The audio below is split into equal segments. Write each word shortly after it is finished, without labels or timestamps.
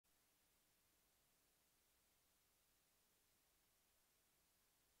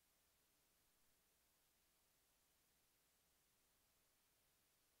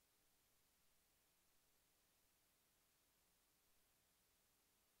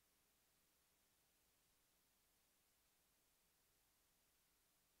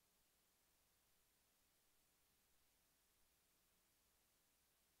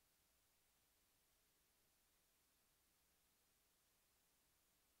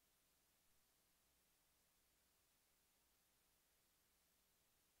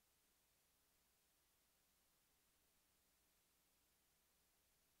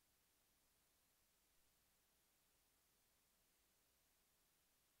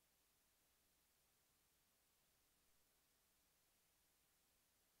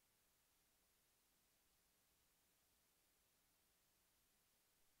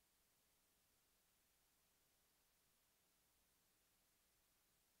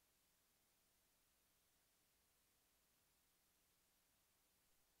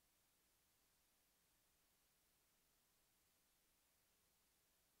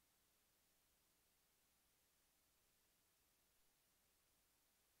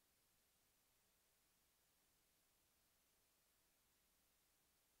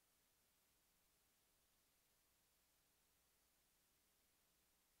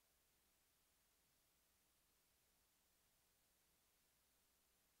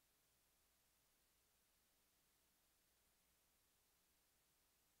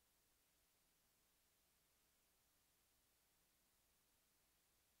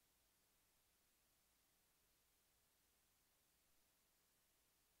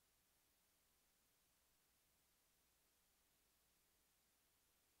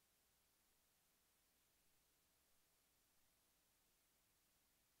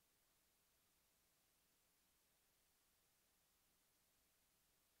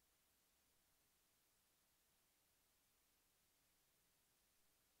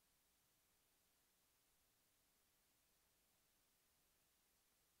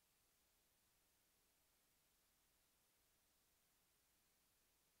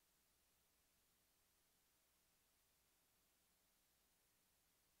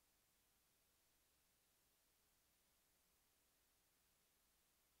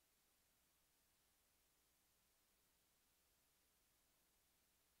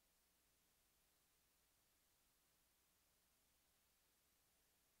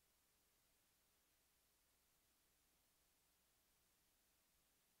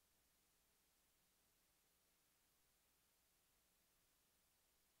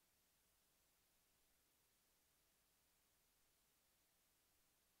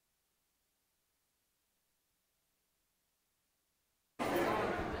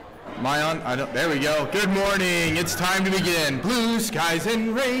Am I on? There we go. Good morning. It's time to begin. Blue skies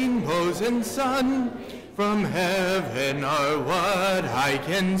and rainbows and sun from heaven are what I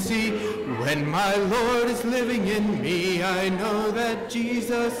can see. When my Lord is living in me, I know that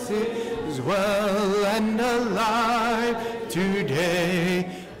Jesus is well and alive. Today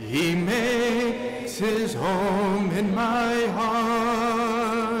he makes his home in my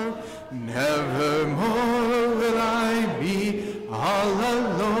heart. Nevermore will I be all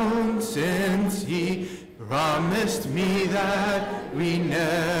alone, since he promised me that we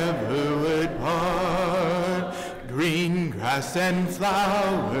never would part. Green grass and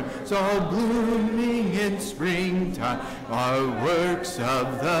flowers all blooming in springtime are works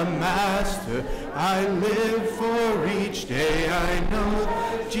of the Master. I live for each day. I know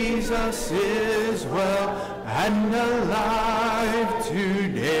that Jesus is well and alive.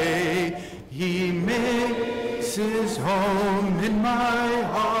 Today he makes his home in my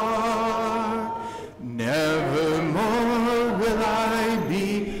heart. Nevermore will I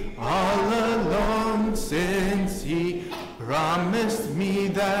be all alone, since he promised me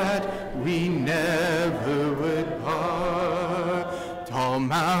that we never would part. Tall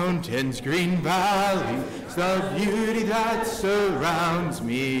mountains, green valleys, the beauty that surrounds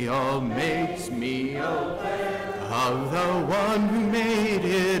me all makes me aware of the one who made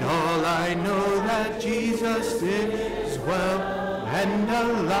it all. I know that Jesus is well and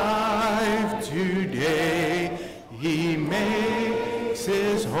alive. Today he makes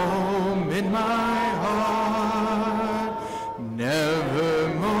his home in my heart.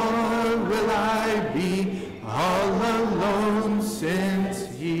 Nevermore will I be all alone, since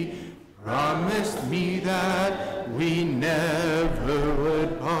he promised me that we never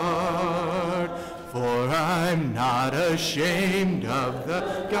would part. For I'm not ashamed of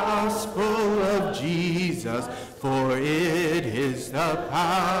the gospel of Jesus, for it is the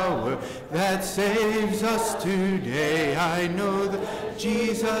power that saves us today. I know that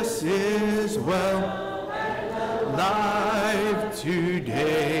Jesus is well alive.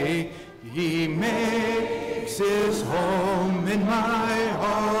 Today he makes his home in my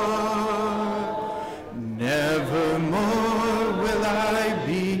heart. Nevermore will I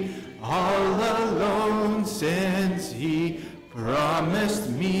be all alone, since he promised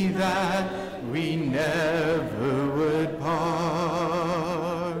me that we never would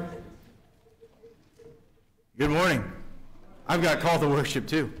part. Good morning. I've got call to worship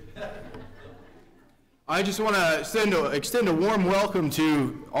too. I just want to extend a warm welcome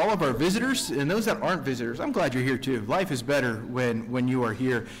to all of our visitors and those that aren't visitors. I'm glad you're here too. Life is better when you are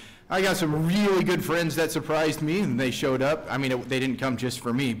here. I got some really good friends that surprised me, and they showed up. I mean, they didn't come just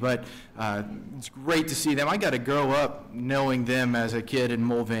for me, but it's great to see them. I got to grow up knowing them as a kid in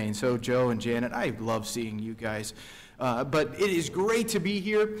Mulvane. So Joe and Janet, I love seeing you guys. But it is great to be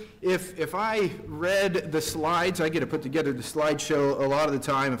here. If I read the slides, I get to put together the slideshow a lot of the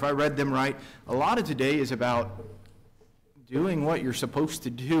time. If I read them right, a lot of today is about doing what you're supposed to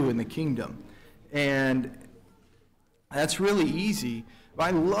do in the kingdom. And that's really easy.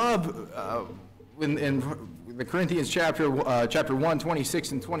 I love in the Corinthians chapter 1,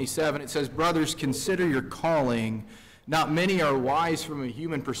 26 and 27, it says, "Brothers, consider your calling. Not many are wise from a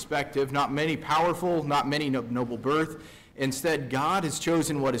human perspective, not many powerful, not many noble birth. Instead, God has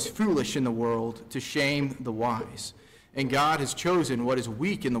chosen what is foolish in the world to shame the wise. And God has chosen what is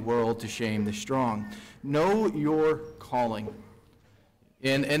weak in the world to shame the strong." Know your calling.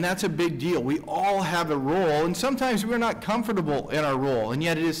 And that's a big deal. We all have a role, and sometimes we're not comfortable in our role, and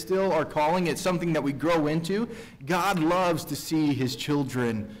yet it is still our calling. It's something that we grow into. God loves to see his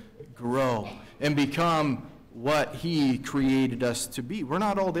children grow and become what he created us to be. We're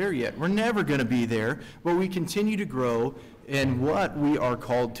not all there yet. We're never going to be there, but we continue to grow in what we are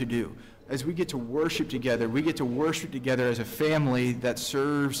called to do. As we get to worship together, we get to worship together as a family that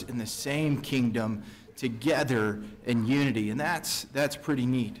serves in the same kingdom together in unity, and that's pretty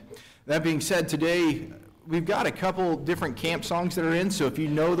neat. That being said, today we've got a couple different camp songs that are in, so if you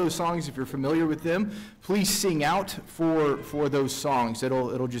know those songs, if you're familiar with them, please sing out for those songs.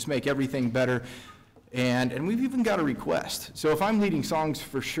 It'll just make everything better. And we've even got a request. So if I'm leading songs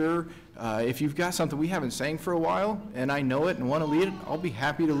for sure, if you've got something we haven't sang for a while and I know it and want to lead it, I'll be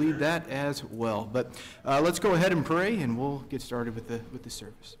happy to lead that as well. But let's go ahead and pray, and we'll get started with the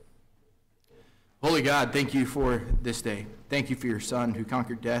service. Holy God, thank you for this day. Thank you for your Son who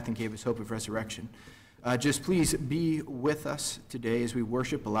conquered death and gave us hope of resurrection. Just please be with us today as we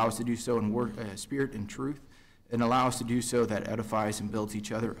worship. Allow us to do so in spirit and truth, and allow us to do so that edifies and builds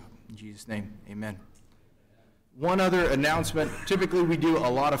each other up. In Jesus' name, amen. One other announcement. Typically, we do a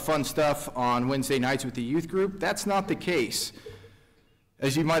lot of fun stuff on Wednesday nights with the youth group. That's not the case.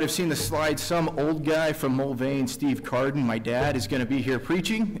 As you might have seen the slide, some old guy from Mulvane, Steve Carden, my dad, is going to be here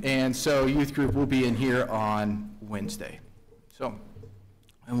preaching, and so youth group will be in here on Wednesday.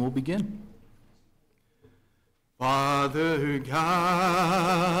 And we'll begin. Father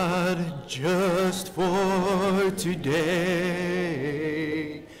God, just for today,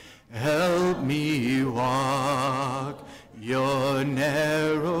 help me walk your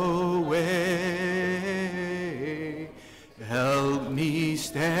narrow way. Help me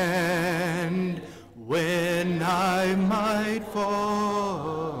stand when I might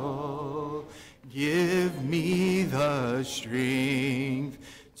fall. Give me the strength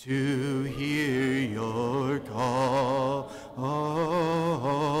to hear your call.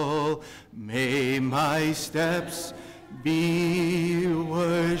 May my steps be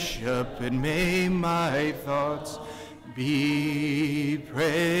worship, and may my thoughts be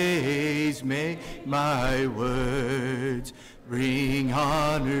praise. May my words bring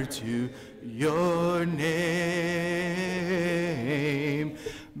honor to your name.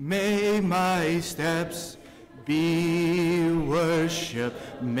 May my steps be worship.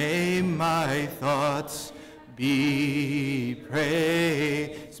 May my thoughts be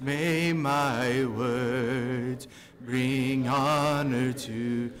praise. May my words bring honor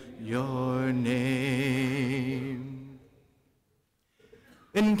to your name.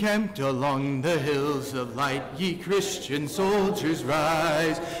 Encamped along the hills of light, ye Christian soldiers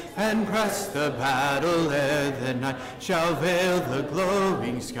rise, and press the battle ere the night shall veil the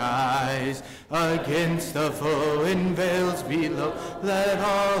glowing skies. Against the foe in veils below, let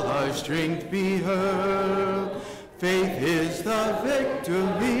all our strength be hurled. Faith is the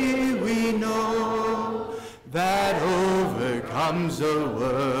victory we know, that overcomes the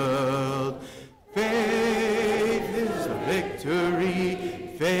world. Faith is the victory.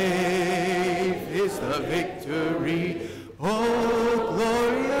 Faith is the victory, oh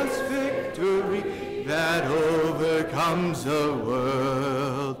glorious victory that overcomes the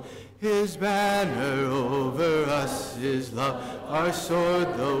world. His banner over us is love, our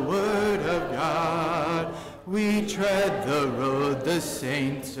sword the word of God. We tread the road the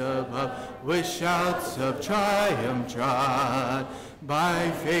saints above with shouts of triumph trod. By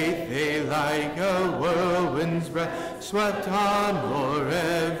faith they like a whirlwind's breath swept on o'er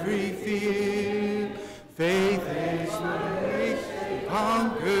every field. Faith is the race that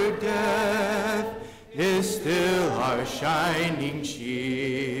conquered death, is still our shining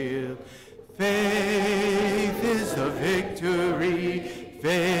shield. Faith is the victory,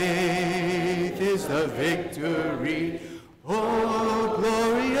 faith is the victory, oh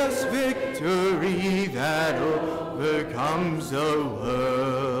glorious victory that overcomes the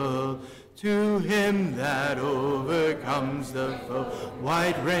world. To him that overcomes the foe,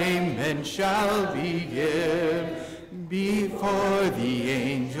 white raiment shall be given. Before the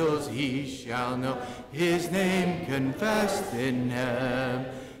angels he shall know his name confessed in heaven.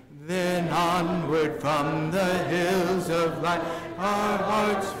 Then onward from the hills of light, our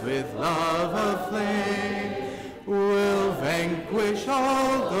hearts with love aflame will vanquish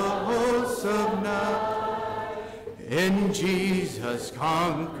all the hosts of night in Jesus'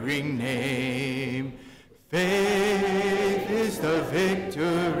 conquering name. Faith is the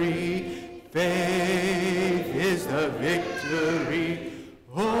victory, faith is the victory,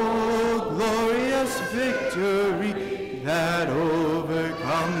 oh glorious victory that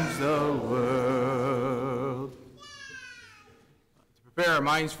overcomes the world. To prepare our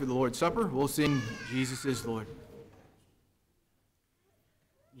minds for the Lord's Supper, we'll sing Jesus is Lord.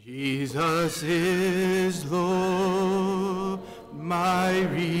 Jesus is Lord, my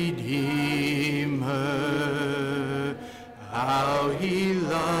Redeemer. How he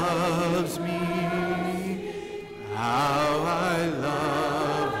loves me, how I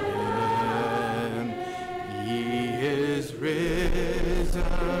love him. He is risen,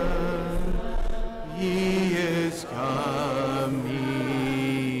 he is coming.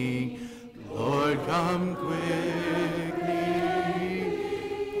 Lord, come quickly.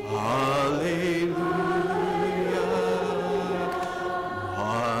 Hallelujah,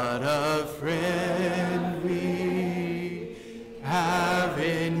 what a friend we have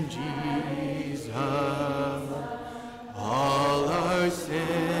in Jesus. All our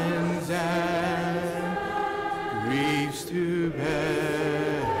sins and griefs to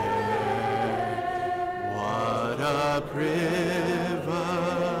bear. What a privilege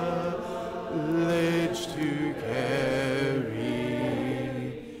to carry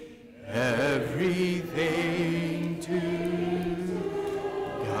everything to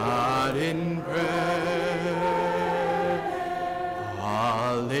God in prayer.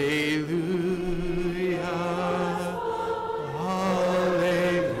 Hallelujah, hallelujah.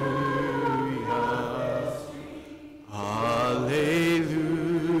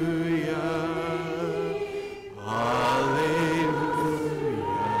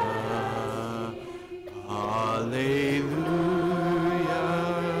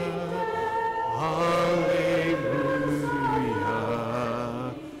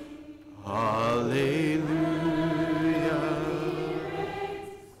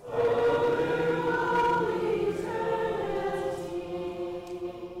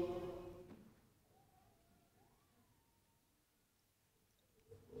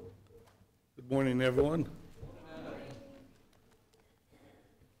 Good morning, everyone.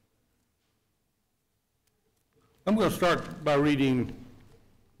 I'm going to start by reading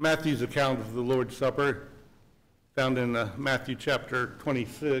Matthew's account of the Lord's Supper, found in Matthew chapter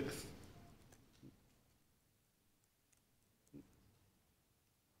 26.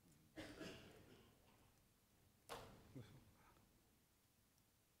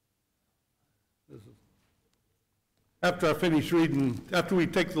 After I finish reading, after we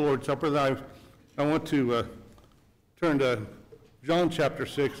take the Lord's Supper, then I want to turn to John chapter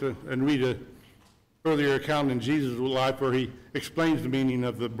 6 and read an earlier account in Jesus' life where he explains the meaning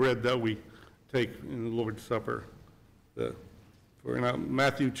of the bread that we take in the Lord's Supper. We're in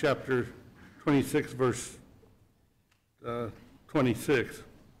Matthew chapter 26, verse 26.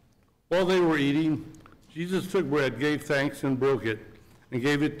 While they were eating, Jesus took bread, gave thanks, and broke it, and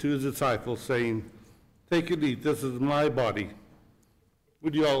gave it to his disciples, saying, "Take and eat, this is my body."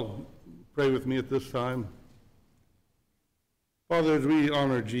 Would you all pray with me at this time? Father, as we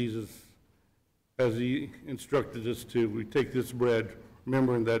honor Jesus, as he instructed us to, we take this bread,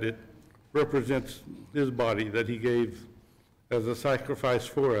 remembering that it represents his body that he gave as a sacrifice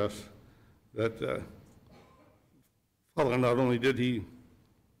for us, that Father, not only did he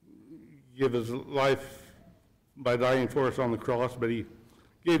give his life by dying for us on the cross, but he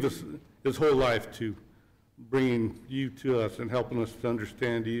gave us his whole life to bringing you to us and helping us to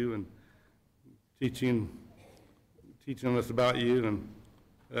understand you and teaching us about you.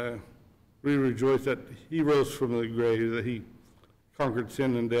 And we rejoice that he rose from the grave, that he conquered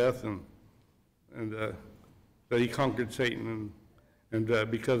sin and death, and that he conquered Satan. And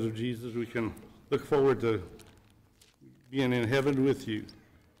because of Jesus, we can look forward to being in heaven with you. In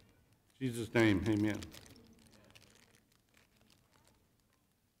Jesus' name, amen.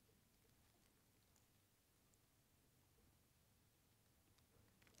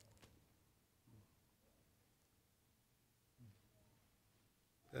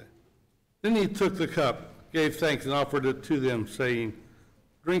 Then he took the cup, gave thanks, and offered it to them, saying,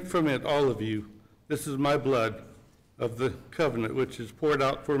 "Drink from it, all of you. This is my blood of the covenant, which is poured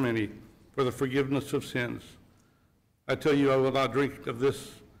out for many for the forgiveness of sins. I tell you, I will not drink of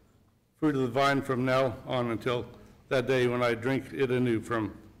this fruit of the vine from now on until that day when I drink it anew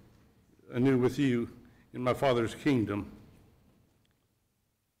with you in my Father's kingdom."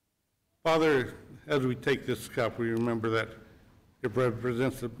 Father, as we take this cup, we remember that it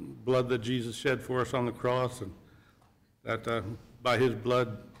represents the blood that Jesus shed for us on the cross, and that by his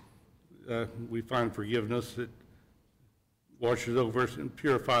blood we find forgiveness. It washes over us and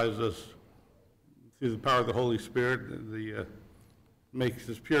purifies us through the power of the Holy Spirit. Makes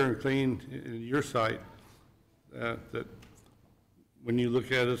us pure and clean in your sight. That when you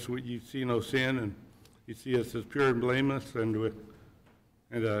look at us, you see no sin, and you see us as pure and blameless, and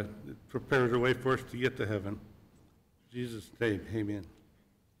it prepares a way for us to get to heaven. In Jesus' name, amen.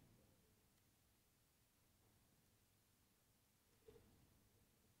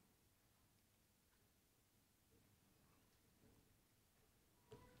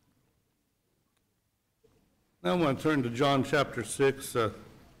 Now I'm going to turn to John chapter 6. Start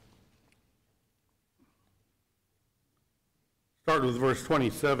with verse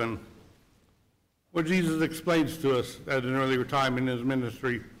 27, where Jesus explains to us at an earlier time in his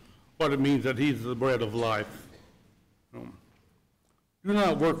ministry what it means that he's the bread of life. Do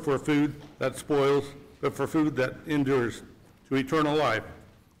not work for food that spoils, but for food that endures to eternal life,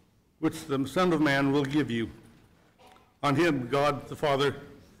 which the Son of Man will give you. On him God the Father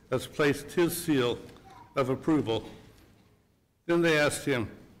has placed his seal of approval. Then they asked him,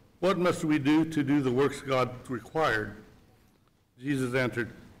 "What must we do to do the works God required?" Jesus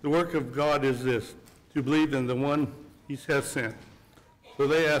answered, "The work of God is this, to believe in the one he has sent." So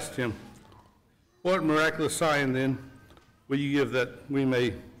they asked him, "What miraculous sign then will you give that we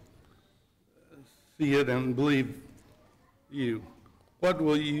may see it and believe you? What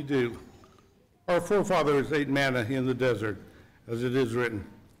will you do? Our forefathers ate manna in the desert, as it is written,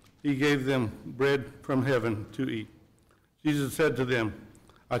 he gave them bread from heaven to eat." Jesus said to them,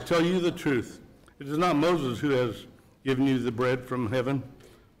 "I tell you the truth. It is not Moses who has given you the bread from heaven,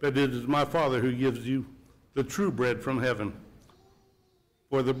 but it is my Father who gives you the true bread from heaven.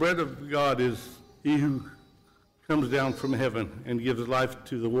 For the bread of God is he who comes down from heaven and gives life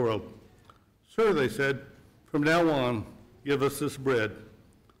to the world." "Sir," they said, "from now on give us this bread."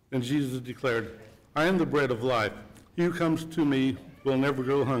 Then Jesus declared, "I am the bread of life. He who comes to me will never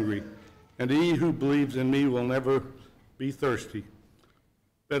go hungry, and he who believes in me will never be thirsty.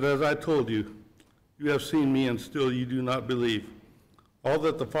 But as I told you, you have seen me and still you do not believe. All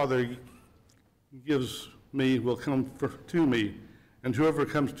that the Father gives me will come to me, and whoever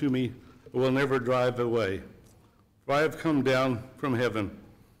comes to me but will never drive away. For I have come down from heaven,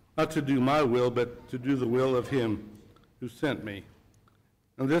 not to do my will, but to do the will of him who sent me.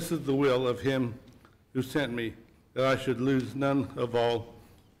 And this is the will of him who sent me, that I should lose none of all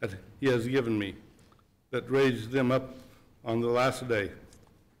that he has given me, that raise them up on the last day.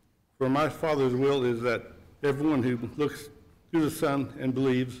 For my Father's will is that everyone who looks to the Son and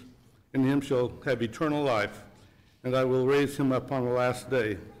believes in him shall have eternal life, and I will raise him up on the last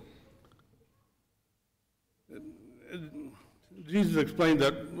day. Jesus explained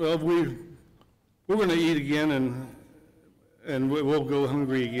that, well, we're going to eat again, and we'll go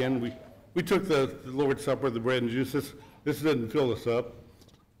hungry again. We took the Lord's Supper, the bread and juice. This didn't fill us up,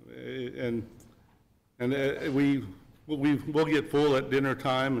 and we'll get full at dinner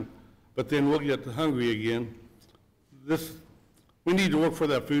time, but then we'll get hungry again. We need to work for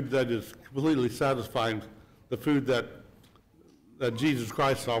that food that is completely satisfying, the food that Jesus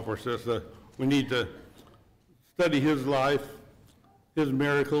Christ offers us. We need to study his life, his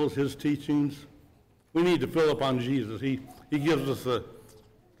miracles, his teachings. We need to fill up on Jesus. He gives us the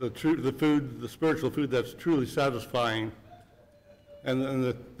food, the spiritual food that's truly satisfying,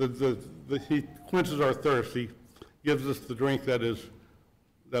 and he quenches our thirst. He gives us the drink that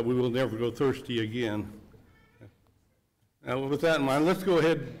we will never go thirsty again. Now, with that in mind, let's go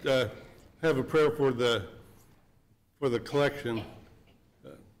ahead have a prayer for the collection.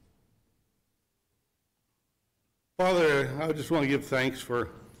 Father, I just want to give thanks for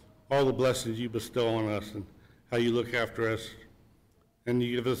all the blessings you bestow on us and how you look after us, and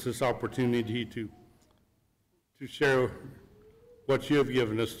you give us this opportunity to share what you have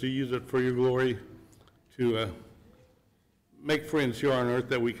given us, to use it for your glory, to make friends here on earth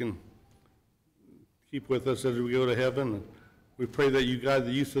that we can keep with us as we go to heaven. We pray that you guide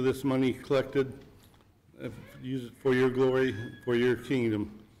the use of this money collected, use it for your glory, for your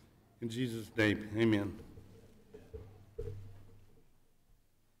kingdom. In Jesus' name, amen.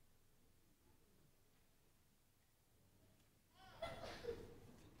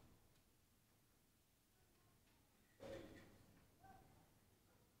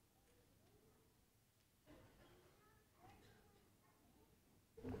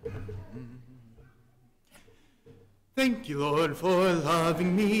 Thank you, Lord, for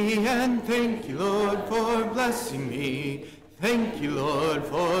loving me, and thank you, Lord, for blessing me. Thank you, Lord,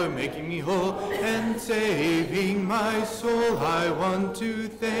 for making me whole and saving my soul. I want to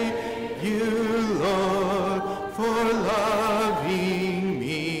thank you, Lord, for loving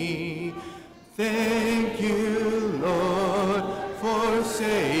me. Thank you, Lord, for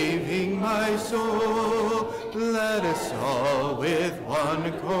saving my soul. Let us all with one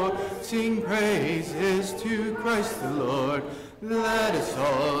accord sing praises to Christ the Lord. Let us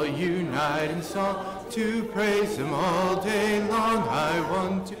all unite in song to praise him all day long. I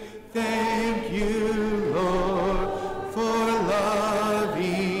want to thank you, Lord, for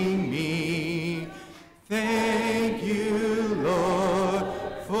loving me. Thank you, Lord,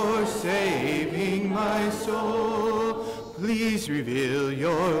 for saving my soul. Please reveal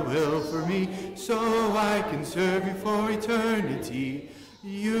your will for me so I can serve you for eternity.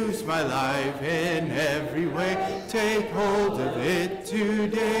 Use my life in every way. Take hold of it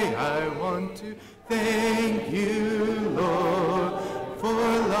today. I want to thank you, Lord,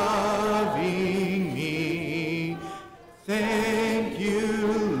 for loving me. Thank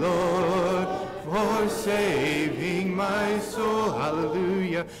you, Lord, for saving my soul.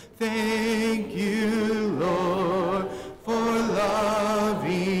 Hallelujah. Thank you, Lord, for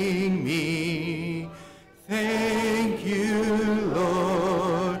loving me. Thank you,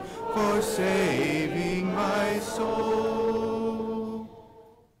 Lord, for saving my soul.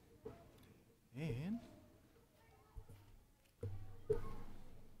 And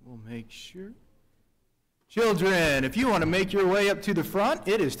we'll make sure. Children, if you want to make your way up to the front,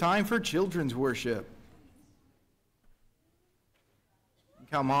 it is time for children's worship.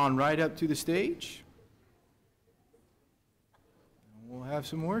 Come on right up to the stage. We'll have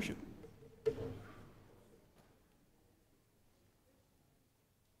some worship.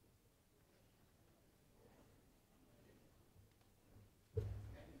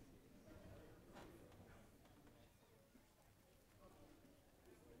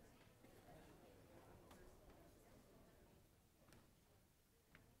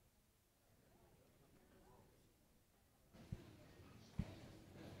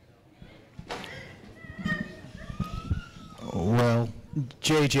 Well,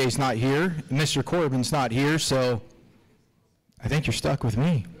 JJ's not here, Mr. Corbin's not here, so I think you're stuck with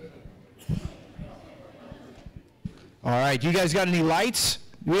me. All right, you guys got any lights?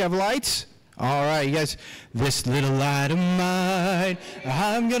 Do we have lights? All right, you guys, this little light of mine,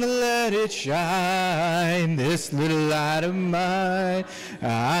 I'm gonna let it shine. This little light of mine,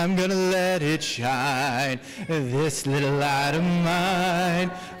 I'm gonna let it shine. This little light of mine,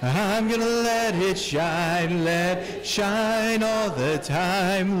 I'm gonna let it shine. Let it shine all the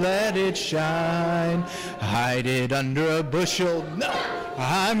time. Let it shine. Hide it under a bushel. No!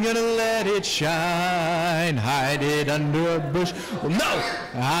 I'm gonna let it shine. Hide it under a bush. No!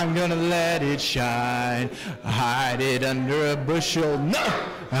 I'm gonna let it shine. Hide it under a bushel. No!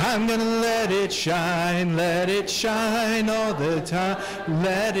 I'm gonna let it shine. Let it shine all the time.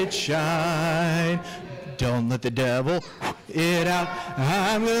 Let it shine. Don't let the devil it out.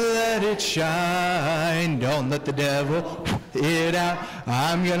 I'm gonna let it shine. Don't let the devil it out.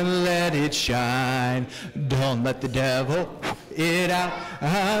 I'm gonna let it shine. Don't let the devil it out.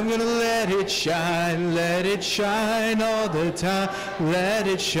 I'm gonna let it shine. Let it shine all the time. Let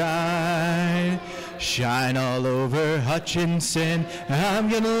it shine. Shine all over Hutchinson. I'm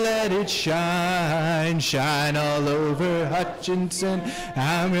gonna let it shine. Shine all over Hutchinson.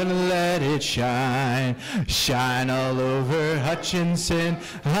 I'm gonna let it shine. Shine all over Hutchinson.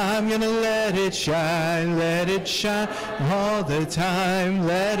 I'm gonna let it shine. Let it shine all the time.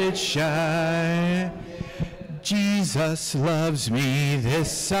 Let it shine. Jesus loves me,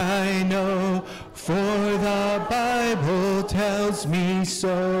 this I know, for the Bible tells me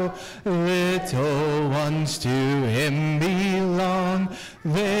so. Little ones to him belong.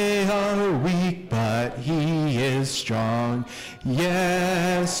 They are weak, but he is strong.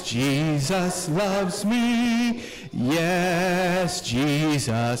 Yes, Jesus loves me. Yes,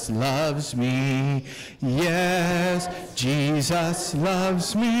 Jesus loves me. Yes, Jesus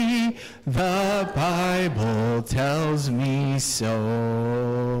loves me. The Bible tells me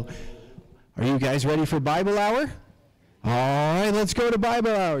so. Are you guys ready for Bible hour? All right, let's go to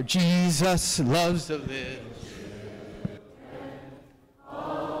Bible hour. Jesus loves the little.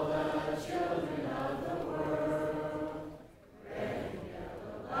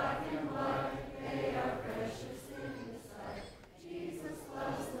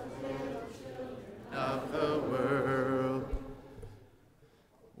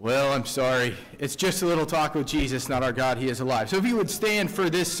 Well, I'm sorry. It's just a little talk with Jesus, not our God. He is alive. So if you would stand for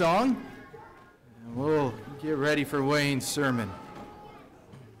this song, we'll get ready for Wayne's sermon.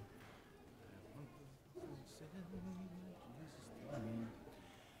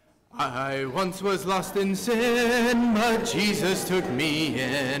 I once was lost in sin, but Jesus took me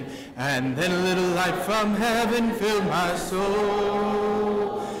in, and then a little light from heaven filled my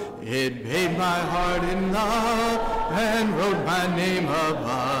soul. It bathed my heart in love and wrote my name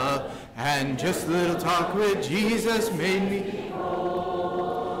above, and just a little talk with Jesus made me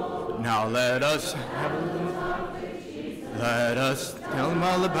whole. Now let us have a little talk with Jesus. Let us tell him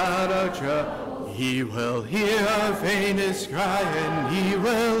all about our trouble. He will hear our faintest cry, and he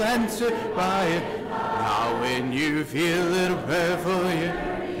will answer by it. Now when you feel a little prayer for you,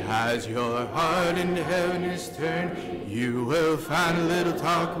 as your heart into heaven is turned, you will find a little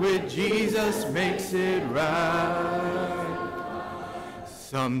talk with Jesus makes it right.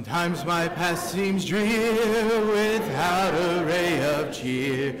 Sometimes my past seems drear without a ray of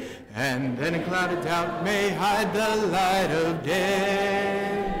cheer, and then a cloud of doubt may hide the light of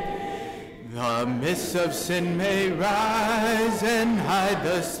day. The mists of sin may rise and hide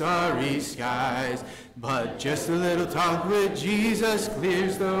the starry skies, but just a little talk with Jesus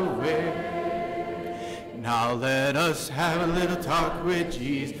clears the way. Now let us have a little talk with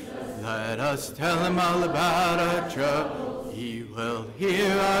Jesus. Let us tell him all about our trouble. He will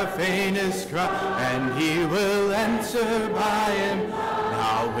hear our faintest cry, and he will answer by him.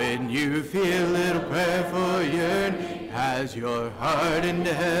 Now when you feel a little prayerful yearn, as your heart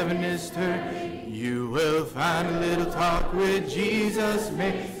into heaven is turned, you will find a little talk with Jesus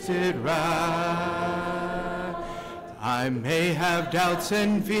makes it right. I may have doubts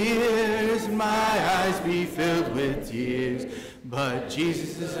and fears, my eyes be filled with tears, but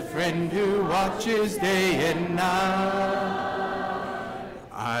Jesus is a friend who watches day and night.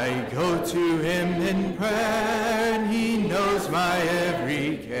 I go to him in prayer, and he knows my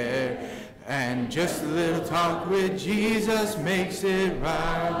every care, and just a little talk with Jesus makes it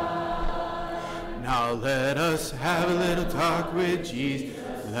right. Now let us have a little talk with Jesus.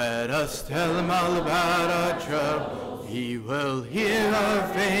 Let us tell him all about our trouble. He will hear our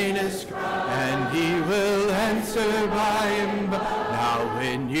faintest cry, and he will answer by him. Now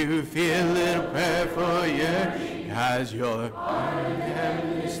when you feel a little prayer for you, as your heart in heaven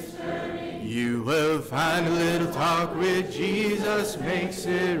is turning, you will find a little talk with Jesus makes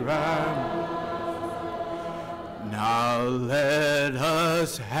it right. Now let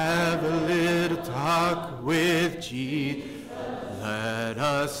us have a little talk with Jesus. Let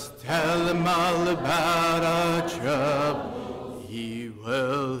us tell him all about our trouble. He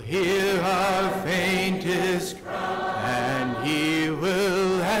will hear our faintest cry, and he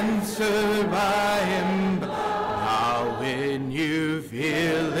will answer by and by. Now when you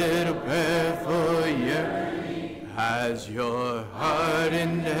feel a little prayer for you, as your heart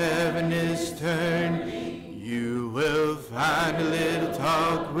in heaven is turned, you will find a little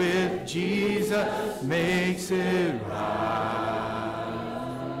talk with Jesus makes it right.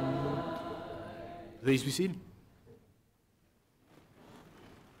 Please be seated.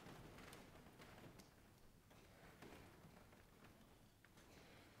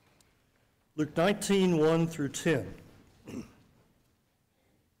 Luke 19, 1 through 10.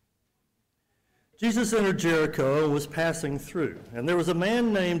 Jesus entered Jericho and was passing through, and there was a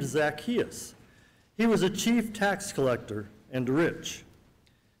man named Zacchaeus. He was a chief tax collector and rich.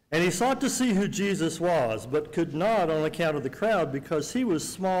 And he sought to see who Jesus was, but could not on account of the crowd, because he was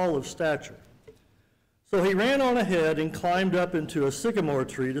small of stature. So he ran on ahead and climbed up into a sycamore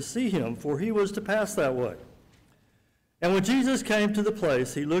tree to see him, for he was to pass that way. And when Jesus came to the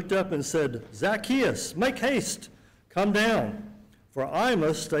place, he looked up and said, "Zacchaeus, make haste, come down, for I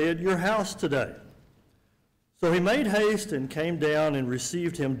must stay at your house today." So he made haste and came down and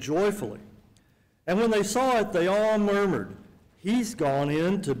received him joyfully. And when they saw it, they all murmured, "He's gone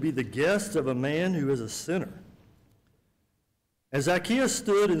in to be the guest of a man who is a sinner." And Zacchaeus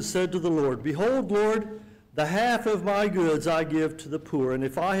stood and said to the Lord, "Behold, Lord, the half of my goods I give to the poor, and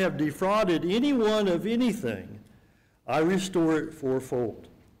if I have defrauded anyone of anything, I restore it fourfold."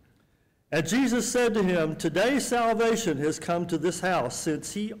 And Jesus said to him, "Today salvation has come to this house,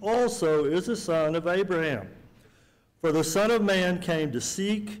 since he also is a son of Abraham. For the Son of Man came to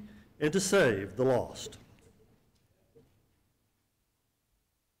seek and to save the lost."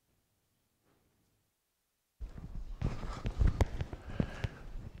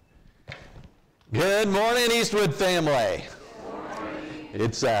 Good morning, Eastwood family.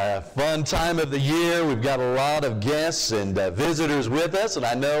 It's a fun time of the year. We've got a lot of guests and visitors with us, and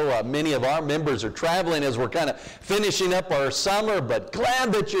I know many of our members are traveling as we're kind of finishing up our summer, but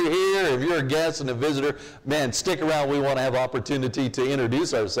glad that you're here. If you're a guest and a visitor, man, stick around. We want to have opportunity to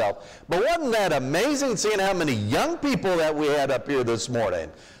introduce ourselves. But wasn't that amazing seeing how many young people that we had up here this morning?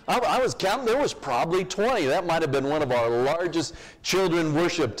 I was counting, there was probably 20. That might have been one of our largest children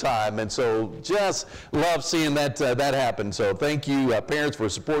worship time, and so just love seeing that happen. So thank you, parents, for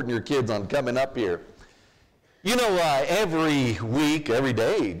supporting your kids on coming up here. You know, every week, every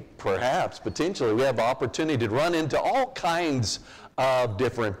day, perhaps, potentially, we have the opportunity to run into all kinds of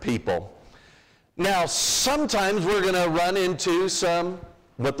different people. Now, sometimes we're going to run into some,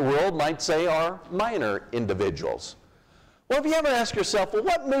 what the world might say are minor individuals. Well, have you ever asked yourself, well,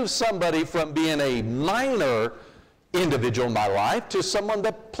 what moves somebody from being a minor individual in my life to someone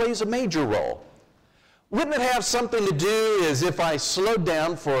that plays a major role? Wouldn't it have something to do as if I slowed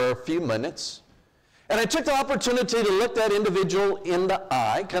down for a few minutes and I took the opportunity to look that individual in the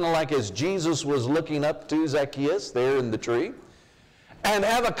eye, kind of like as Jesus was looking up to Zacchaeus there in the tree, and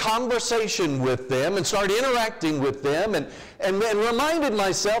have a conversation with them and start interacting with them and reminded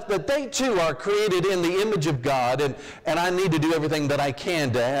myself that they too are created in the image of God, and I need to do everything that I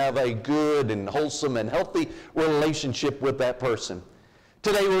can to have a good and wholesome and healthy relationship with that person.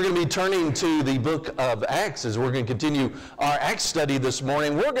 Today we're going to be turning to the book of Acts as we're going to continue our Acts study this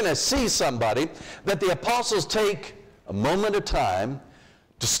morning. We're going to see somebody that the apostles take a moment of time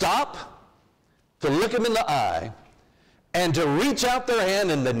to stop, to look him in the eye, and to reach out their hand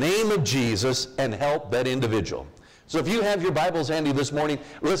in the name of Jesus and help that individual. So if you have your Bibles handy this morning,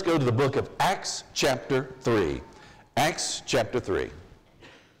 let's go to the book of Acts chapter 3. Acts chapter 3.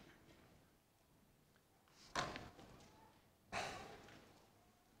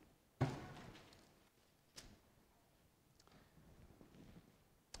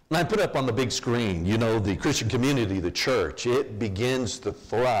 And I put up on the big screen, you know, the Christian community, the church, it begins to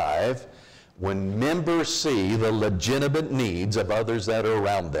thrive when members see the legitimate needs of others that are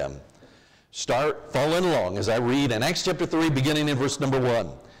around them. Start following along as I read in Acts chapter 3, beginning in verse number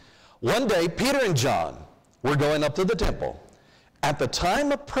 1. One day, Peter and John were going up to the temple at the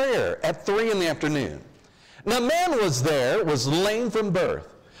time of prayer at 3 in the afternoon. Now, a man was there, was lame from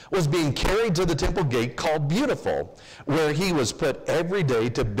birth, was being carried to the temple gate called Beautiful, where he was put every day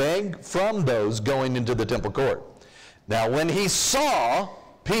to beg from those going into the temple court. Now, when he saw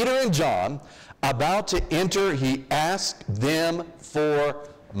Peter and John about to enter, he asked them for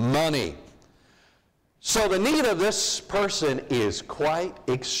money. So the need of this person is quite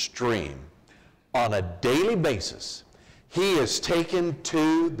extreme. on a daily basis, he is taken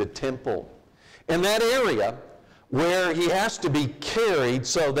to the temple. In that area where he has to be carried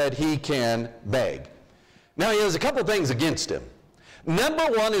so that he can beg. Now, he has a couple things against him. Number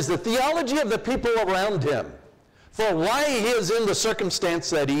one is the theology of the people around him for why he is in the circumstance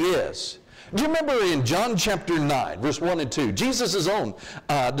that he is. Do you remember in John chapter 9, verse 1 and 2, Jesus' own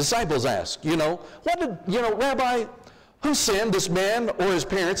disciples asked, Rabbi, who sinned, this man or his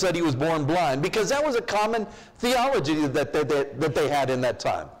parents, that he was born blind? Because that was a common theology that they had in that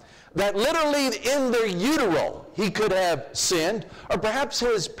time. That literally in their utero he could have sinned, or perhaps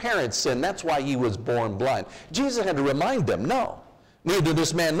his parents sinned. That's why he was born blind. Jesus had to remind them, no, neither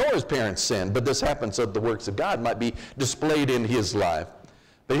this man nor his parents sinned, but this happened so that the works of God might be displayed in his life.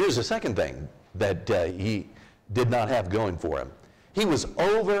 But here's the second thing that he did not have going for him. He was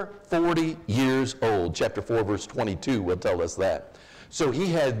over 40 years old. Chapter 4, verse 22 will tell us that. So he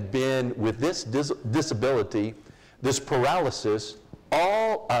had been with this disability, this paralysis,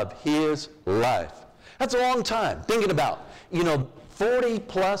 all of his life. That's a long time. Thinking about, 40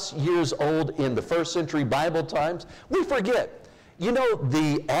 plus years old in the first century Bible times, we forget.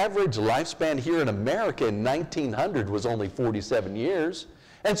 The average lifespan here in America in 1900 was only 47 years.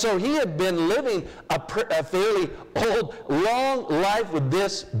 And so he had been living a fairly old, long life with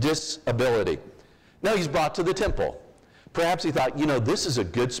this disability. Now he's brought to the temple. Perhaps he thought, this is a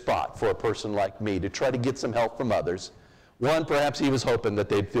good spot for a person like me to try to get some help from others. One, perhaps he was hoping that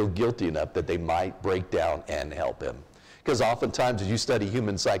they'd feel guilty enough that they might break down and help him. Because oftentimes as you study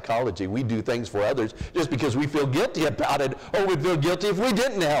human psychology, we do things for others just because we feel guilty about it, or we'd feel guilty if we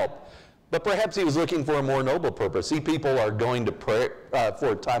didn't help. But perhaps he was looking for a more noble purpose. See, people are going to pray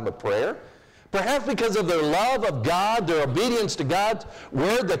for a time of prayer. Perhaps because of their love of God, their obedience to God's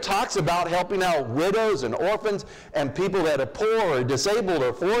word that talks about helping out widows and orphans and people that are poor or disabled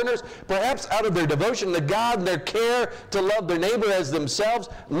or foreigners. Perhaps out of their devotion to God and their care to love their neighbor as themselves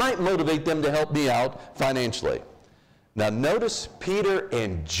might motivate them to help me out financially. Now notice Peter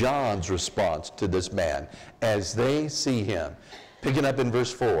and John's response to this man as they see him. Picking up in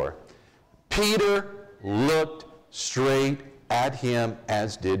verse 4. Peter looked straight at him,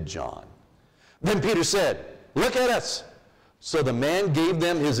 as did John. Then Peter said, "Look at us." So the man gave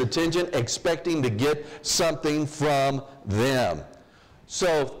them his attention, expecting to get something from them.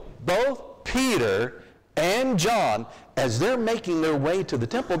 So both Peter and John, as they're making their way to the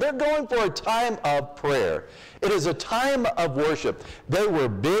temple, they're going for a time of prayer. It is a time of worship. They were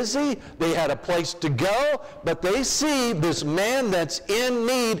busy, they had a place to go, but they see this man that's in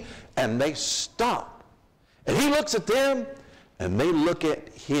need, and they stop. And he looks at them, and they look at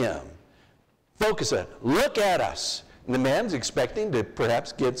him. Focus on, look at us. And the man's expecting to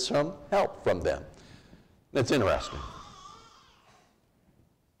perhaps get some help from them. That's interesting.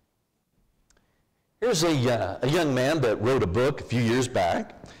 Here's a young man that wrote a book a few years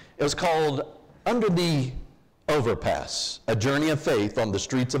back. It was called Under the Overpass, A Journey of Faith on the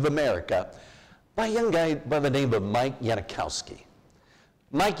Streets of America, by a young guy by the name of Mike Yanikowski.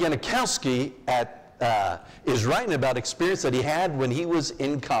 Mike Yanikowski is writing about experience that he had when he was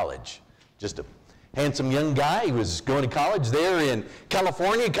in college. Just a handsome young guy. He was going to college there in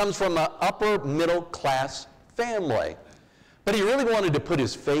California. He comes from an upper middle class family. But he really wanted to put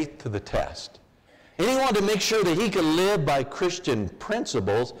his faith to the test. And he wanted to make sure that he could live by Christian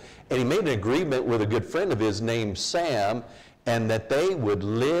principles. And he made an agreement with a good friend of his named Sam, and that they would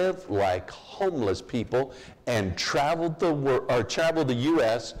live like homeless people and travel the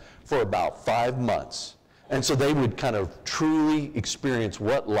U.S. for about 5 months. And so they would kind of truly experience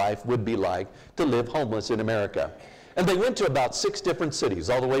what life would be like to live homeless in America. And they went to about 6 different cities,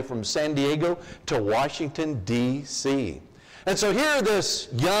 all the way from San Diego to Washington, D.C. And so here this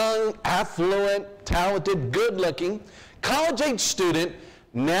young, affluent, talented, good-looking, college-age student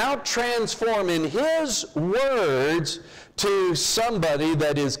now transform in his words to somebody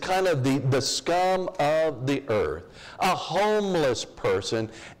that is kind of the scum of the earth, a homeless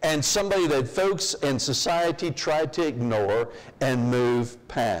person, and somebody that folks in society try to ignore and move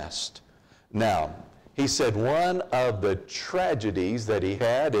past. Now, he said one of the tragedies that he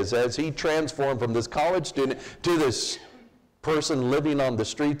had is as he transformed from this college student to this person living on the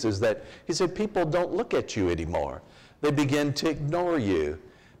streets is that he said people don't look at you anymore. They begin to ignore you.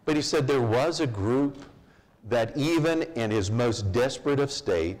 But he said there was a group that even in his most desperate of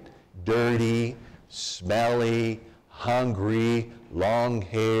state, dirty, smelly, hungry, long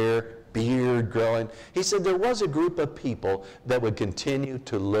hair, beard growing, he said there was a group of people that would continue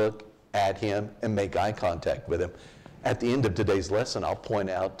to look at him and make eye contact with him. At the end of today's lesson, I'll point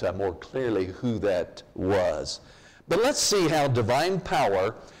out more clearly who that was. But let's see how divine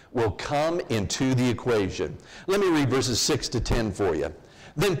power will come into the equation. Let me read verses 6 to 10 for you.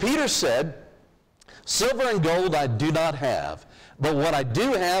 Then Peter said, "Silver and gold I do not have, but what I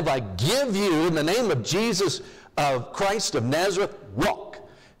do have I give you. In the name of Jesus of Christ of Nazareth, walk."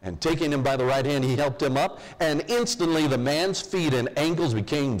 And taking him by the right hand, he helped him up, and instantly the man's feet and ankles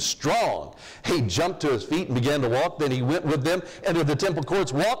became strong. He jumped to his feet and began to walk. Then he went with them, entered the temple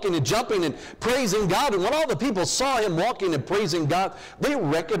courts, walking and jumping and praising God. And when all the people saw him walking and praising God, they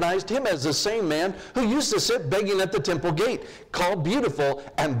recognized him as the same man who used to sit begging at the temple gate, called Beautiful,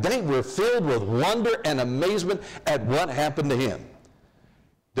 and they were filled with wonder and amazement at what happened to him.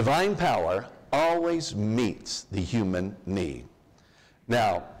 Divine power always meets the human need.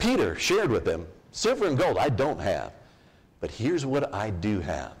 Now, Peter shared with them, "Silver and gold I don't have, but here's what I do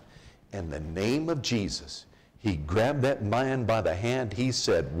have. In the name of Jesus," he grabbed that man by the hand, he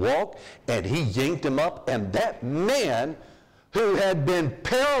said, "Walk," and he yanked him up, and that man who had been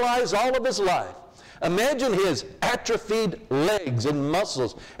paralyzed all of his life, imagine his atrophied legs and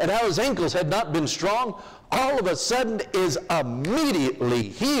muscles and how his ankles had not been strong, all of a sudden is immediately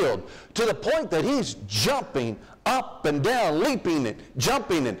healed to the point that he's jumping up and down, leaping and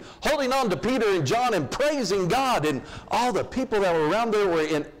jumping and holding on to Peter and John and praising God. And all the people that were around there were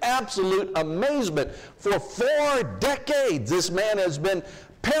in absolute amazement. For 4 decades, this man has been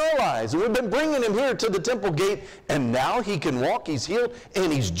paralyzed. And we've been bringing him here to the temple gate, and now he can walk, he's healed,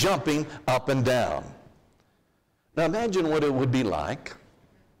 and he's jumping up and down. Now imagine what it would be like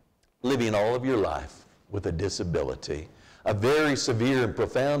living all of your life with a disability, a very severe and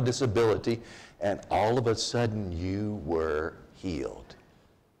profound disability, and all of a sudden you were healed.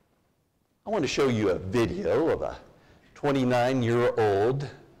 I want to show you a video of a 29-year-old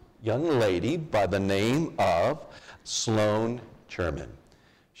young lady by the name of Sloan Cherman.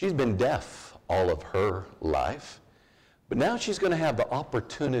 She's been deaf all of her life, but now she's going to have the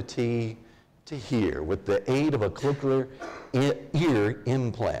opportunity to hear with the aid of a cochlear ear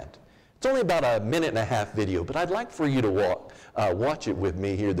implant. It's only about a 1.5-minute video, but I'd like for you to watch it with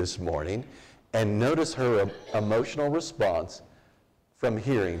me here this morning and notice her emotional response from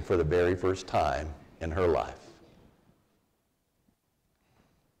hearing for the very first time in her life.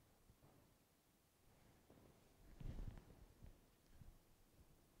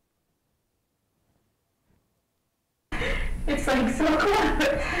 It's like so close.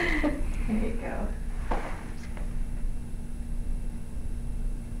 There you go.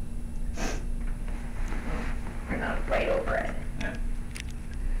 We're not right over it.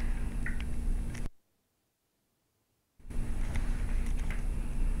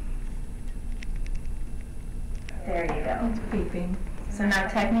 There you go. It's beeping. So now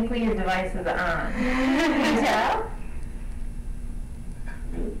technically your device is on. Can you tell?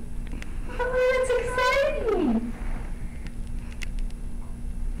 Oh, that's exciting.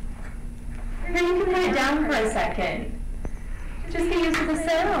 Now you can put it down for a second. Just get used to the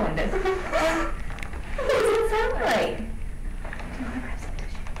sound. What does it sound like? Do you want to grab some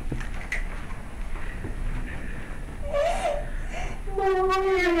tissue? Oh,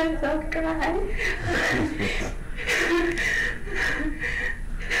 you're going to so cry.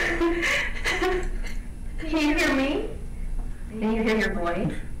 Can you hear me? Can you hear your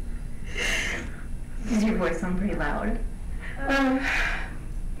voice? Does your voice sound pretty loud?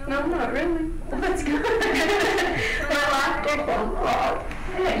 No, not really. Well, that's good. My laughter sounds loud.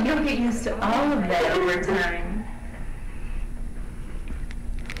 Yeah, you'll get used to all of that over time.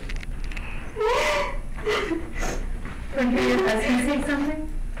 Want to hear your husband say something?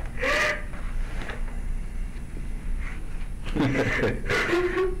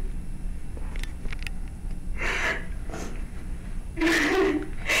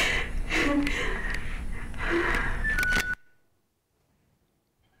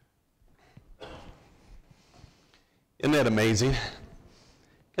 Isn't that amazing?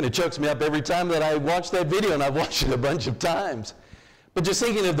 Kind of chokes me up every time that I watch that video, and I've watched it a bunch of times. But just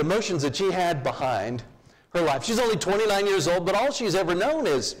thinking of the emotions that she had behind her life. She's only 29 years old, but all she's ever known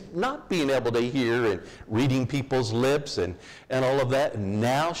is not being able to hear and reading people's lips and all of that. And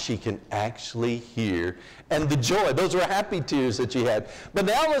now she can actually hear. And the joy, those were happy tears that she had. But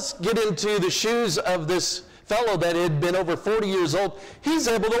now let's get into the shoes of this fellow that had been over 40 years old. He's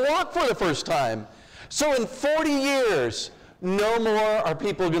able to walk for the first time. So in 40 years, no more are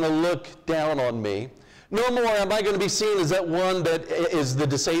people going to look down on me. No more am I going to be seen as that one that is the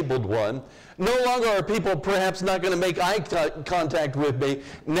disabled one. No longer are people perhaps not going to make eye contact with me.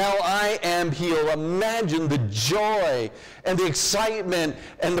 Now I am healed. Imagine the joy and the excitement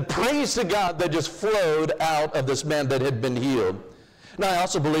and the praise to God that just flowed out of this man that had been healed. Now I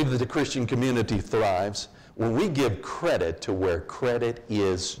also believe that the Christian community thrives when we give credit to where credit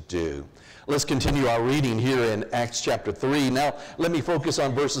is due. Let's continue our reading here in Acts chapter 3. Now, let me focus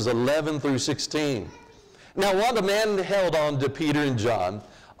on verses 11 through 16. Now, while the man held on to Peter and John,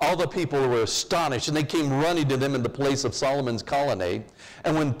 all the people were astonished, and they came running to them in the place of Solomon's colonnade.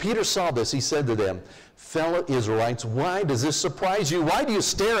 And when Peter saw this, he said to them, "Fellow Israelites, why does this surprise you? Why do you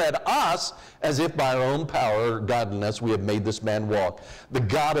stare at us as if by our own power or godliness we have made this man walk? The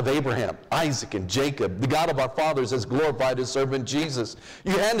God of Abraham, Isaac, and Jacob, the God of our fathers, has glorified his servant Jesus.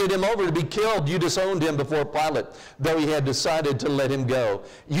 You handed him over to be killed. You disowned him before Pilate, though he had decided to let him go.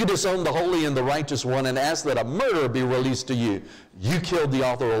 You disowned the holy and the righteous one and asked that a murderer be released to you. You killed the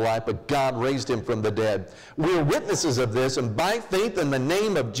author of life, but God raised him from the dead. We are witnesses of this, and by faith in the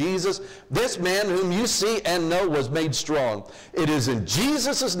name of Jesus, this man whom you see and know was made strong. It is in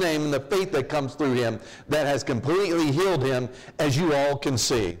Jesus' name and the faith that comes through him that has completely healed him, as you all can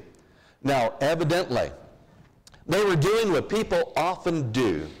see." Now, evidently, they were doing what people often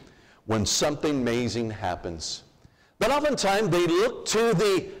do when something amazing happens. But oftentimes they look to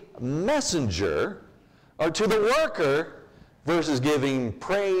the messenger or to the worker versus giving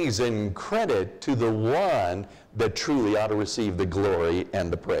praise and credit to the one that truly ought to receive the glory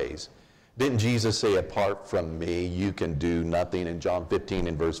and the praise. Didn't Jesus say, "Apart from me, you can do nothing," in John 15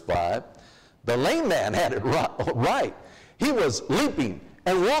 and verse 5? The lame man had it right. He was leaping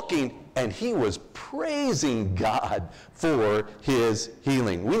and walking, and he was praising God for his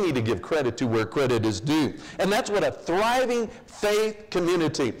healing. We need to give credit to where credit is due. And that's what a thriving faith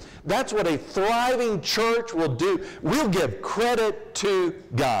community, that's what a thriving church will do. We'll give credit to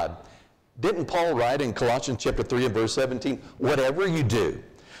God. Didn't Paul write in Colossians chapter 3 and verse 17, "Whatever you do,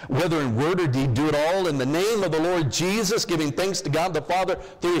 whether in word or deed, do it all in the name of the Lord Jesus, giving thanks to God the Father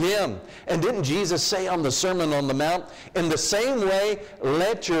through him." And didn't Jesus say on the Sermon on the Mount, "In the same way,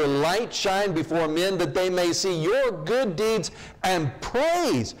 let your light shine before men, that they may see your good deeds and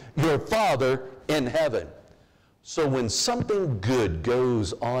praise your Father in heaven"? So when something good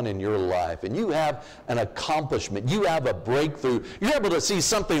goes on in your life, and you have an accomplishment, you have a breakthrough, you're able to see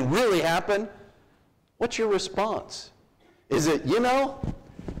something really happen, what's your response? Is it,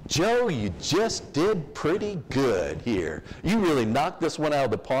 "Joe, you just did pretty good here. You really knocked this one out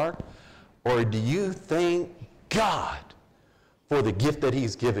of the park"? Or do you thank God for the gift that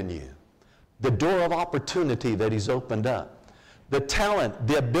he's given you, the door of opportunity that he's opened up, the talent,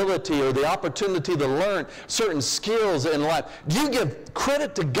 the ability, or the opportunity to learn certain skills in life? Do you give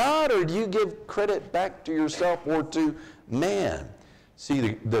credit to God, or do you give credit back to yourself or to man?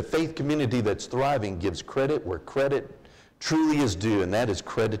 See, the faith community that's thriving gives credit where credit truly is due, and that is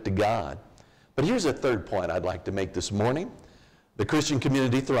credit to God. But here's a third point I'd like to make this morning. The Christian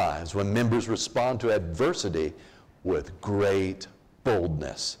community thrives when members respond to adversity with great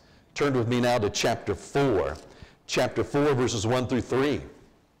boldness. Turn with me now to chapter 4. Chapter 4, verses 1 through 3.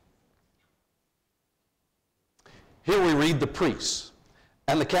 Here we read, "The priests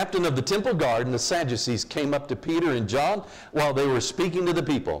and the captain of the temple guard and the Sadducees came up to Peter and John while they were speaking to the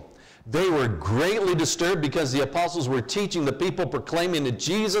people. They were greatly disturbed because the apostles were teaching the people, proclaiming to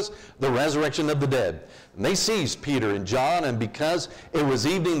Jesus the resurrection of the dead. And they seized Peter and John, and because it was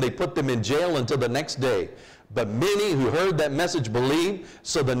evening, they put them in jail until the next day. But many who heard that message believed,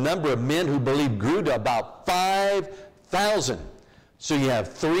 so the number of men who believed grew to about 5,000. So you have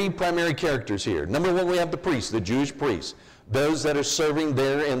three primary characters here. Number one, we have the priests, the Jewish priests, those that are serving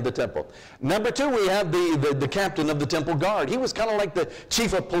there in the temple. Number two, we have the captain of the temple guard. He was kind of like the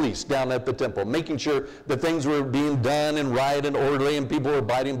chief of police down at the temple, making sure that things were being done and right and orderly and people were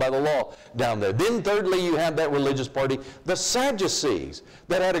abiding by the law down there. Then thirdly, you have that religious party, the Sadducees,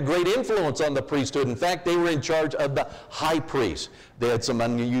 that had a great influence on the priesthood. In fact, they were in charge of the high priest. They had some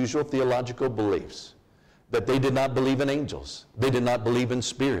unusual theological beliefs. That they did not believe in angels. They did not believe in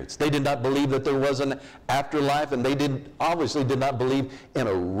spirits. They did not believe that there was an afterlife, and they obviously did not believe in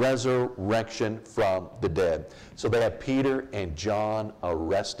a resurrection from the dead. So they have Peter and John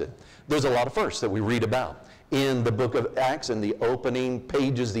arrested. There's a lot of firsts that we read about in the book of Acts, in the opening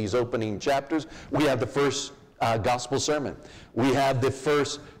pages, these opening chapters. We have the first gospel sermon. We have the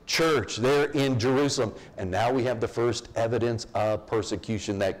first church there in Jerusalem, and now we have the first evidence of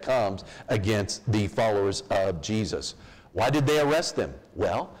persecution that comes against the followers of Jesus. Why did they arrest them?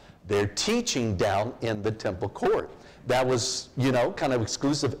 Well, they're teaching down in the temple court. That was, kind of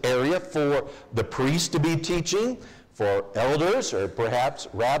exclusive area for the priests to be teaching, for elders or perhaps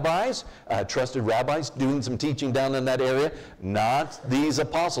rabbis, trusted rabbis doing some teaching down in that area. Not these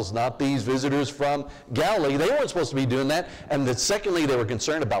apostles, not these visitors from Galilee. They weren't supposed to be doing that. And then secondly, they were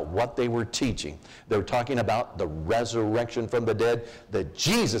concerned about what they were teaching. They were talking about the resurrection from the dead, that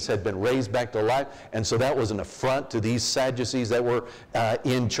Jesus had been raised back to life. And so that was an affront to these Sadducees that were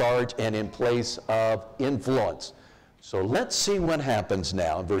in charge and in place of influence. So let's see what happens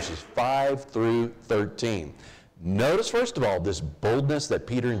now in verses 5 through 13. Notice, first of all, this boldness that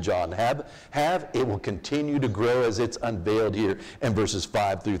Peter and John have. It will continue to grow as it's unveiled here in verses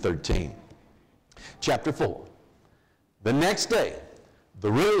 5 through 13. Chapter 4. The next day,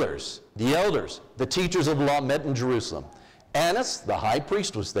 the rulers, the elders, the teachers of the law met in Jerusalem. Annas, the high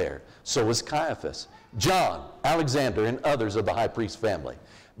priest, was there. So was Caiaphas, John, Alexander, and others of the high priest family.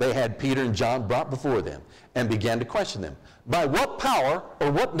 They had Peter and John brought before them and began to question them. By what power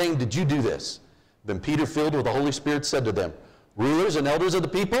or what name did you do this? Then Peter, filled with the Holy Spirit, said to them, rulers and elders of the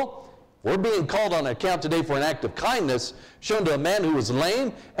people, we're being called on account today for an act of kindness shown to a man who was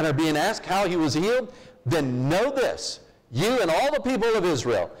lame and are being asked how he was healed. Then know this, you and all the people of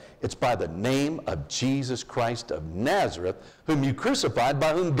Israel, it's by the name of Jesus Christ of Nazareth, whom you crucified,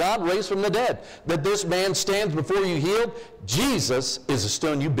 by whom God raised from the dead, that this man stands before you healed. Jesus is a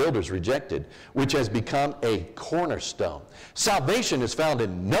stone you builders rejected, which has become a cornerstone. Salvation is found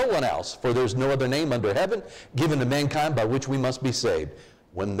in no one else, for there's no other name under heaven given to mankind by which we must be saved.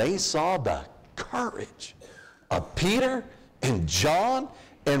 When they saw the courage of Peter and John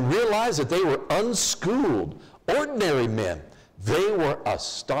and realized that they were unschooled, ordinary men, they were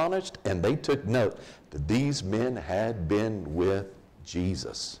astonished, and they took note that these men had been with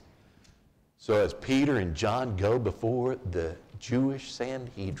Jesus. So as Peter and John go before the Jewish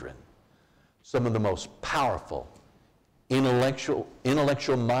Sanhedrin, some of the most powerful intellectual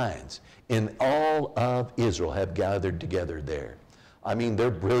minds in all of Israel have gathered together there. I mean, they're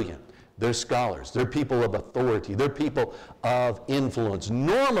brilliant. They're scholars. They're people of authority. They're people of influence.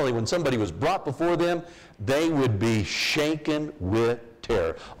 Normally, when somebody was brought before them, they would be shaken with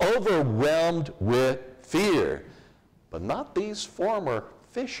terror, overwhelmed with fear. But not these former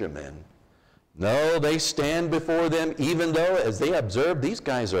fishermen. No, they stand before them even though, as they observe, these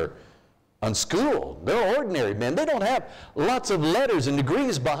guys are unschooled. They're ordinary men. They don't have lots of letters and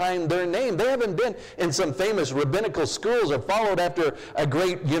degrees behind their name. They haven't been in some famous rabbinical schools or followed after a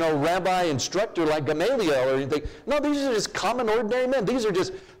great, rabbi instructor like Gamaliel or anything. No, these are just common, ordinary men. These are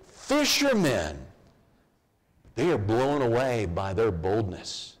just fishermen. They are blown away by their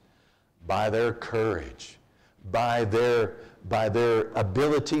boldness, by their courage, by their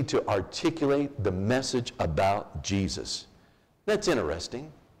ability to articulate the message about Jesus. That's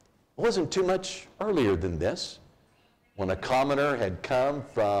interesting. It wasn't too much earlier than this, when a commoner had come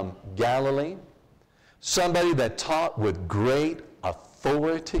from Galilee, somebody that taught with great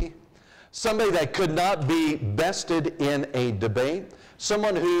authority, somebody that could not be bested in a debate,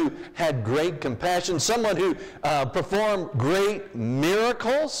 someone who had great compassion, someone who performed great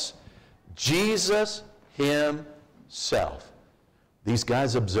miracles, Jesus himself. These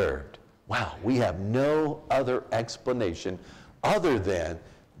guys observed, wow, we have no other explanation other than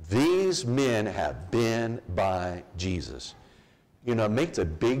these men have been by Jesus. It makes a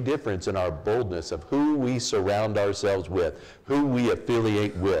big difference in our boldness of who we surround ourselves with, who we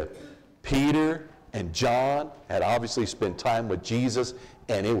affiliate with. Peter and John had obviously spent time with Jesus,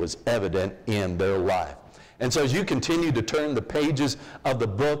 and it was evident in their life. And so as you continue to turn the pages of the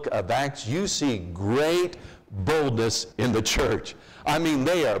book of Acts, you see great boldness in the church. I mean,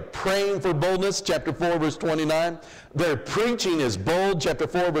 they are praying for boldness, chapter 4, verse 29. Their preaching is bold, chapter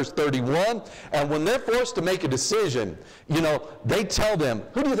 4, verse 31. And when they're forced to make a decision, they tell them,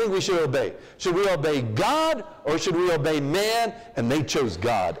 who do you think we should obey? Should we obey God or should we obey man? And they chose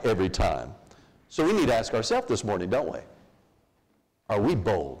God every time. So we need to ask ourselves this morning, don't we? Are we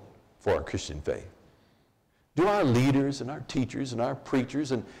bold for our Christian faith? Do our leaders and our teachers and our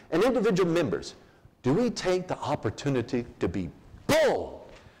preachers and individual members, do we take the opportunity to be bold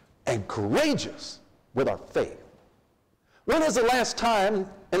and courageous with our faith? When is the last time,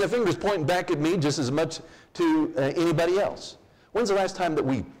 and the finger's pointing back at me just as much to anybody else, when's the last time that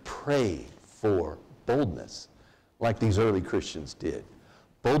we prayed for boldness like these early Christians did?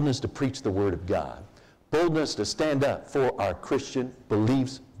 Boldness to preach the Word of God. Boldness to stand up for our Christian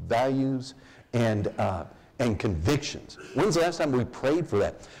beliefs, values, and convictions. When's the last time we prayed for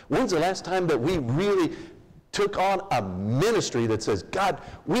that? When's the last time that we really took on a ministry that says, God,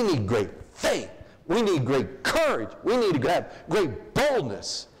 we need great faith. We need great courage. We need to have great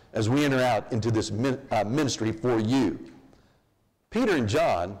boldness as we enter out into this ministry for you. Peter and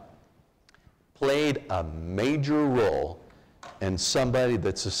John played a major role in somebody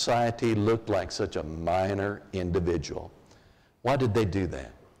that society looked like such a minor individual. Why did they do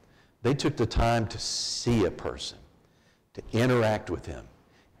that? They took the time to see a person, to interact with him,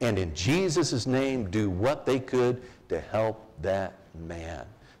 and in Jesus' name do what they could to help that man,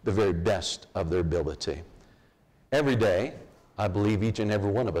 the very best of their ability. Every day, I believe each and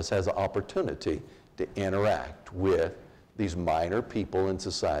every one of us has an opportunity to interact with these minor people in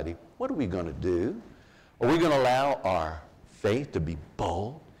society. What are we going to do? Are we going to allow our faith to be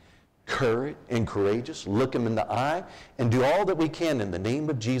bold, courage, and courageous, look them in the eye, and do all that we can in the name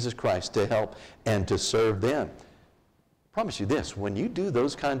of Jesus Christ to help and to serve them? I promise you this, when you do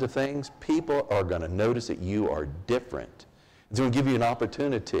those kinds of things, people are going to notice that you are different. It's going to give you an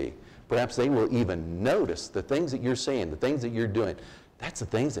opportunity. Perhaps they will even notice the things that you're saying, the things that you're doing. That's the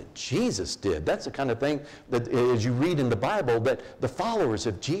things that Jesus did. That's the kind of thing that, as you read in the Bible, that the followers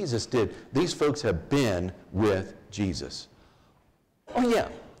of Jesus did. These folks have been with Jesus. Oh yeah,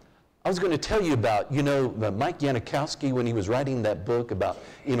 I was going to tell you about, Mike Yanikowski, when he was writing that book about,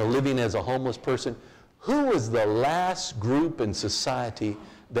 living as a homeless person. Who was the last group in society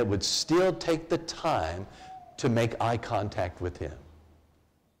that would still take the time to make eye contact with him?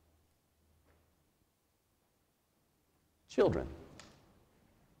 Children.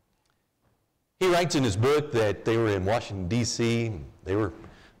 He writes in his book that they were in Washington, D.C. They were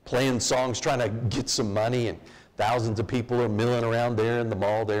playing songs, trying to get some money, and thousands of people are milling around there in the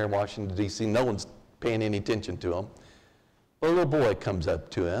mall there in Washington, D.C. No one's paying any attention to them. Well, a little boy comes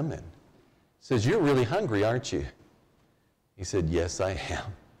up to him and says, "You're really hungry, aren't you?" He said, "Yes, I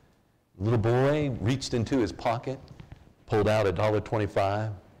am." The little boy reached into his pocket, pulled out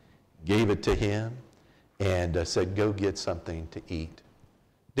 $1.25, gave it to him, and said, "Go get something to eat."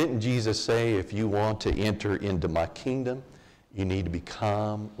 Didn't Jesus say, if you want to enter into my kingdom, you need to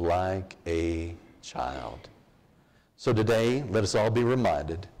become like a child? So today, let us all be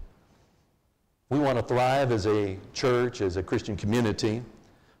reminded, we want to thrive as a church, as a Christian community.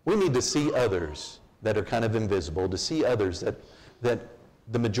 We need to see others that are kind of invisible, to see others that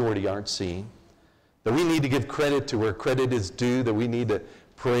the majority aren't seeing, that we need to give credit to where credit is due, that we need to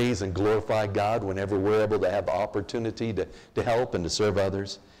praise and glorify God whenever we're able to have the opportunity to help and to serve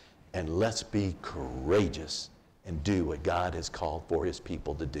others. And let's be courageous and do what God has called for his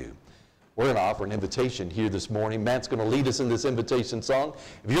people to do. We're going to offer an invitation here this morning. Matt's going to lead us in this invitation song.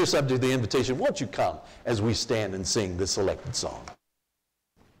 If you're subject to the invitation, won't you come as we stand and sing this selected song?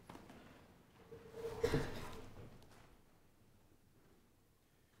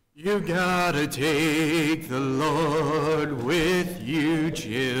 You gotta take the Lord with you,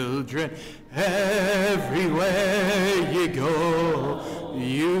 children, everywhere you go.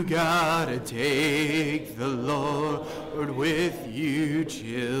 You gotta take the Lord with you,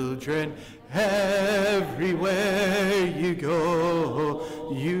 children, everywhere you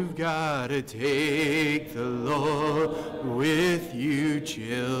go. You've gotta take the Lord with you,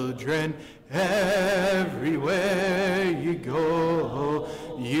 children, everywhere you go.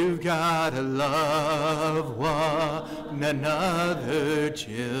 You've got to love one another,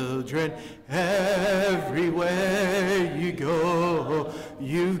 children, everywhere you go.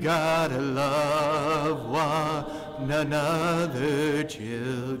 You've got to love one another,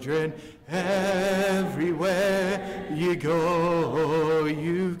 children, everywhere you go.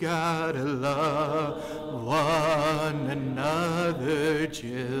 You've got to love one another,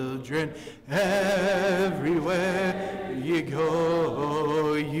 children, everywhere you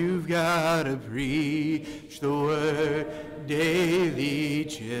go. You've got to preach the word daily,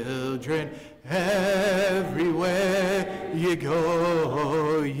 children, everywhere you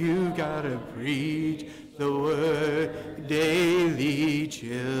go. You've got to preach the word daily,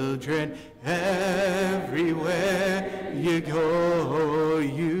 children, everywhere you go.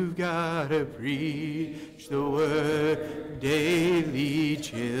 You've got to preach the word daily,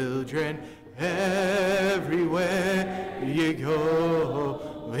 children, everywhere you go.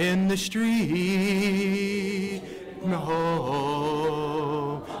 In the street,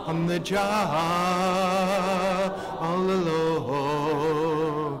 home, on the job, all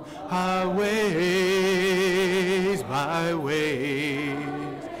alone, highways,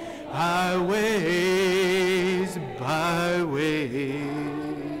 byways, highways, byways.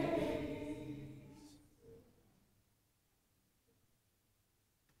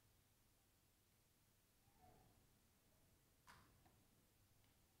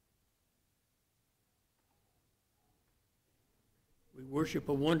 We worship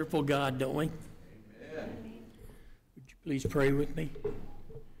a wonderful God, don't we? Amen. Would you please pray with me?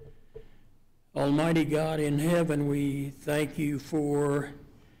 Almighty God in heaven, we thank you for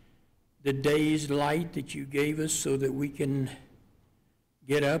the day's light that you gave us so that we can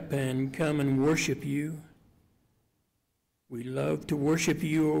get up and come and worship you. We love to worship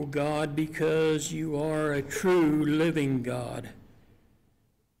you, O God, because you are a true living God.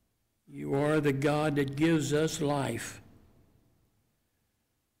 You are the God that gives us life.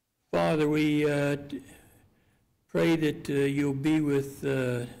 Father, we pray that you'll be with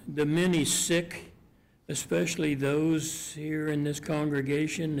the many sick, especially those here in this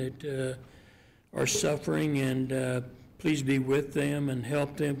congregation that are suffering, and please be with them and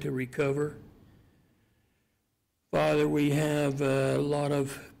help them to recover. Father, we have a lot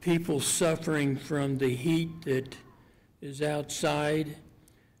of people suffering from the heat that is outside.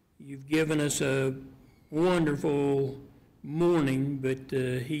 You've given us a wonderful morning, but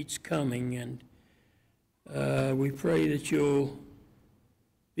the heat's coming, and we pray that you'll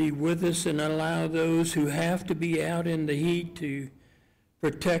be with us and allow those who have to be out in the heat to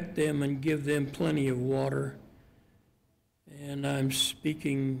protect them and give them plenty of water. And I'm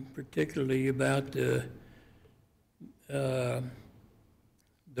speaking particularly about the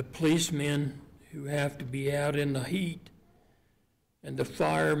policemen who have to be out in the heat, and the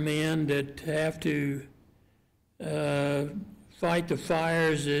firemen that have to fight the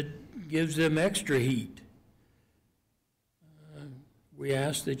fires that gives them extra heat. We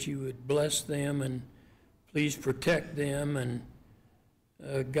ask that you would bless them and please protect them and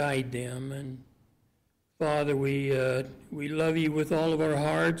guide them. And Father, we love you with all of our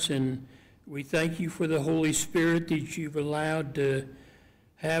hearts, and we thank you for the Holy Spirit that you've allowed to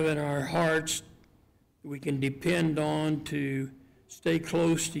have in our hearts that we can depend on to stay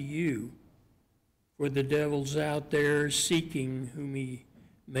close to you. For the devil's out there seeking whom he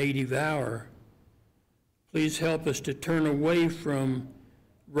may devour. Please help us to turn away from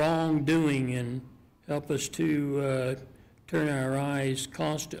wrongdoing and help us to turn our eyes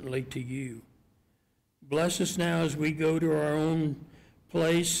constantly to you. Bless us now as we go to our own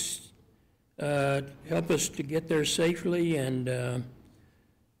place. Help us to get there safely, and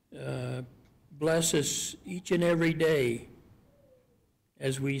bless us each and every day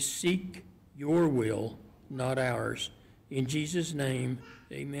as we seek your will, not ours. In Jesus' name,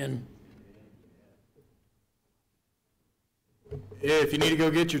 amen. If you need to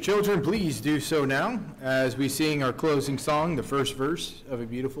go get your children, please do so now as we sing our closing song, the first verse of A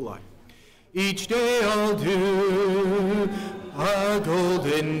Beautiful Life. Each day I'll do a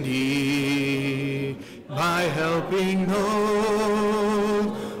golden deed by helping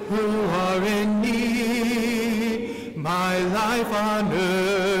those who are in need. My life on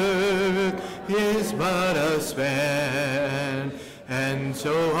earth is but a span, and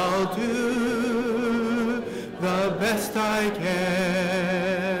so I'll do the best I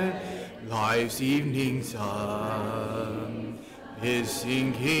can. Life's evening sun is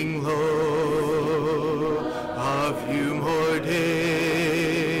sinking low, a few more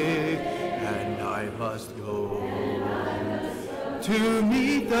days, and I must go to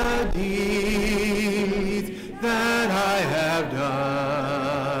meet the deeds that I have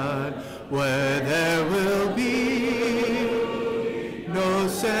done, where there will be no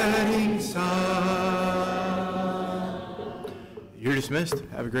setting sun. You're dismissed.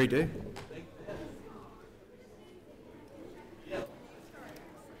 Have a great day.